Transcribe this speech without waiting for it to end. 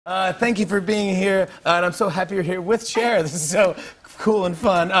Thank you for being here, and I'm so happy you're here with Cher. This is so cool and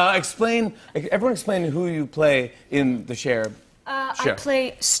fun. Everyone explain who you play in the Cher show. I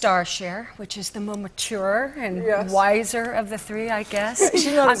play Star Cher, which is the more mature and wiser of the three, I guess.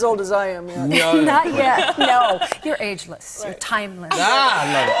 She's not as old as I am yet. No. Not yet, no. You're ageless, you're timeless.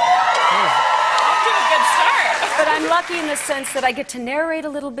 I love it. Off to a good start. But I'm lucky in the sense that I get to narrate a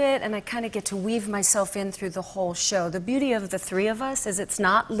little bit and I kind of get to weave myself in through the whole show. The beauty of the three of us is it's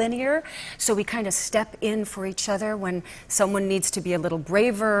not linear, so we kind of step in for each other when someone needs to be a little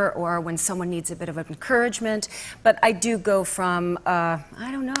braver or when someone needs a bit of encouragement. But I do go from, I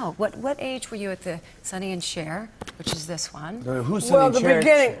don't know, what age were you at the Sonny and Cher, which is this one? Who's Sonny and Cher? Well, the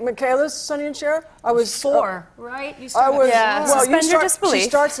beginning, Micaela's Sonny and Cher. I was 4, right? You I was, Yeah. well, Suspend your disbelief. She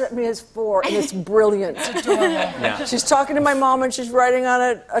starts at me as 4, and it's brilliant. Yeah. She's talking to my mom, and she's riding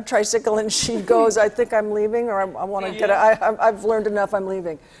on a tricycle, and she goes, "I think I'm leaving, or I want to get. I've learned enough. I'm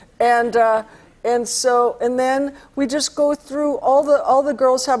leaving," and then we just go through all the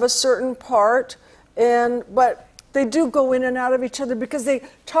girls have a certain part, but they do go in and out of each other because they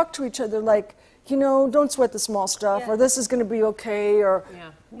talk to each other like, you know, don't sweat the small stuff, or this is going to be okay, or.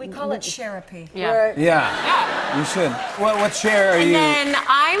 Yeah. We call it Cherapy. Yeah. Right. Yeah, you should. What Cher are you? And then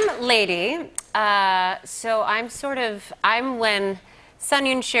I'm Lady. So I'm when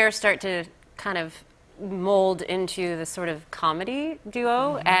Sonny and Cher start to kind of mold into the sort of comedy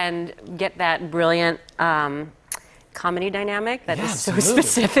duo and get that brilliant comedy dynamic that is so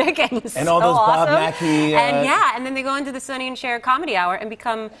specific and so all those awesome. Bob Mackie. And then they go into the Sonny and Cher comedy hour and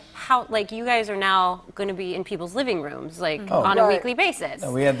become like you guys are now going to be in people's living rooms like on a weekly basis.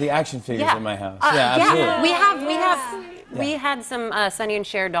 We had the action figures in my house. Yeah, absolutely. We had some Sonny and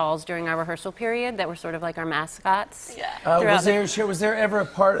Cher dolls during our rehearsal period that were sort of like our mascots. Yeah. Was there ever a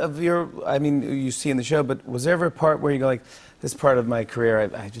part of your? I mean, you see in the show, but was there ever a part where you go like, this part of my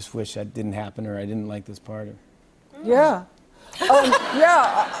career, I just wish that didn't happen, or I didn't like this part? Or... Yeah.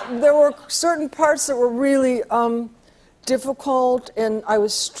 There were certain parts that were really difficult, and I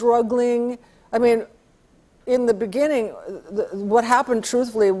was struggling. I mean, in the beginning, what happened,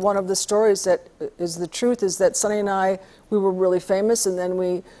 truthfully, one of the stories that is the truth is that Sonny and I, we were really famous, and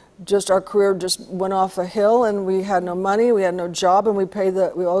then our career just went off a hill, and we had no money, we had no job, and we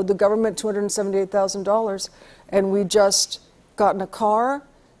owed the government $278,000, and we just got in a car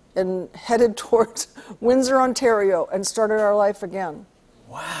and headed towards Windsor, Ontario, and started our life again.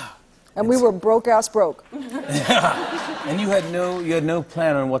 Wow. And we were broke-ass broke. Yeah. And you had no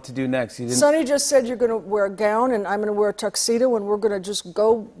plan on what to do next. You didn't... Sonny just said, you're going to wear a gown, and I'm going to wear a tuxedo, and we're going to just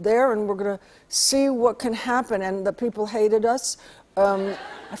go there, and we're going to see what can happen. And the people hated us. I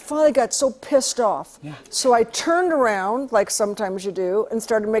finally got so pissed off. Yeah. So I turned around, like sometimes you do, and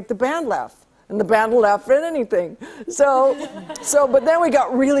started to make the band laugh. And the band will laugh at anything. But then we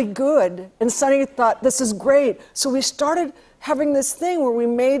got really good, and Sonny thought, this is great. So we started having this thing where we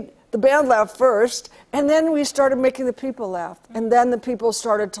made the band laugh first, and then we started making the people laugh, and then the people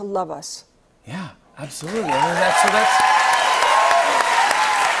started to love us. Yeah, absolutely.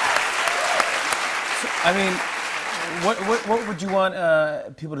 I mean, what would you want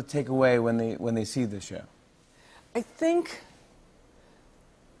people to take away when they see the show? I think,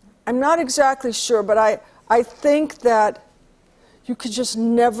 I'm not exactly sure, but I think that you could just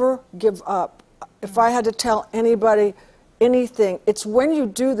never give up. If I had to tell anybody anything, it's when you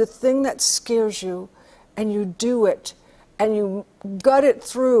do the thing that scares you, and you do it, and you gut it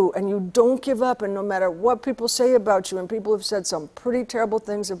through, and you don't give up, and no matter what people say about you, and people have said some pretty terrible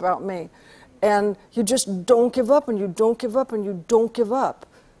things about me, and you just don't give up, and you don't give up, and you don't give up,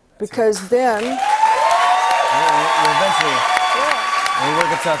 because then... Eventually, it'll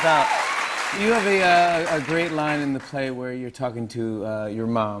work itself out. You have a great line in the play where you're talking to your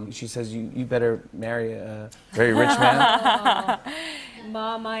mom. She says, you better marry a very rich man.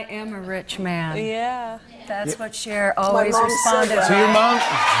 Mom, I am a rich man. Yeah. That's what Cher always responded. So your mom...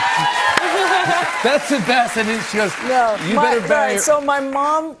 That's the best. And then she goes, you better marry... So my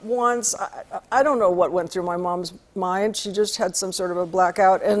mom once, I don't know what went through my mom's mind. She just had some sort of a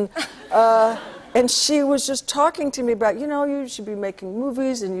blackout. And she was just talking to me about, you know, you should be making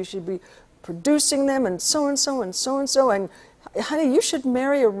movies, and you should be producing them, and so-and-so, and so-and-so, and honey, you should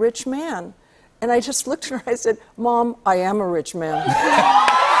marry a rich man. And I just looked at her, I said, Mom, I am a rich man. It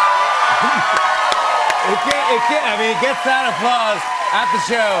gets that applause at the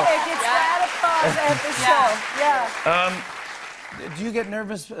show. It gets that applause at the show, yeah. Do you get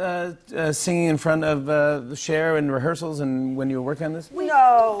nervous singing in front of Cher in rehearsals and when you were working on this?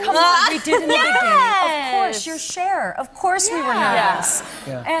 No. Come on, we did in the beginning. Of course, you're Cher. Of course we were nervous.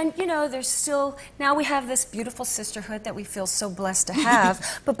 Yeah. And, you know, there's still, now we have this beautiful sisterhood that we feel so blessed to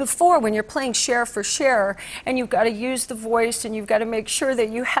have. But before, when you're playing Cher for Cher, and you've got to use the voice, and you've got to make sure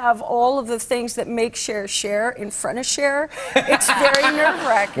that you have all of the things that make Cher Cher in front of Cher, it's very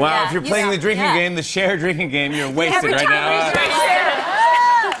nerve-wracking. Wow, if you're playing the drinking game, the Cher drinking game, you're wasted right now.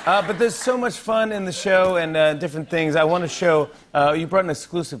 But there's so much fun in the show and different things. I want to show, you brought an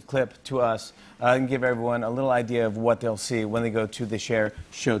exclusive clip to us and give everyone a little idea of what they'll see when they go to the Cher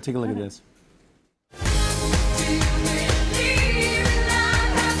show. Take a look at this.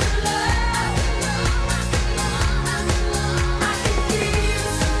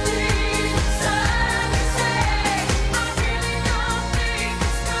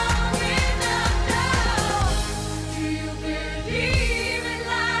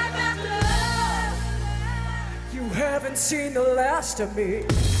 Haven't seen the last of me.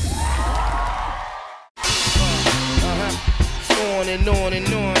 On and on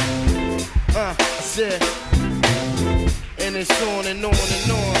and on. I said, and it's on and on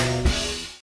and on.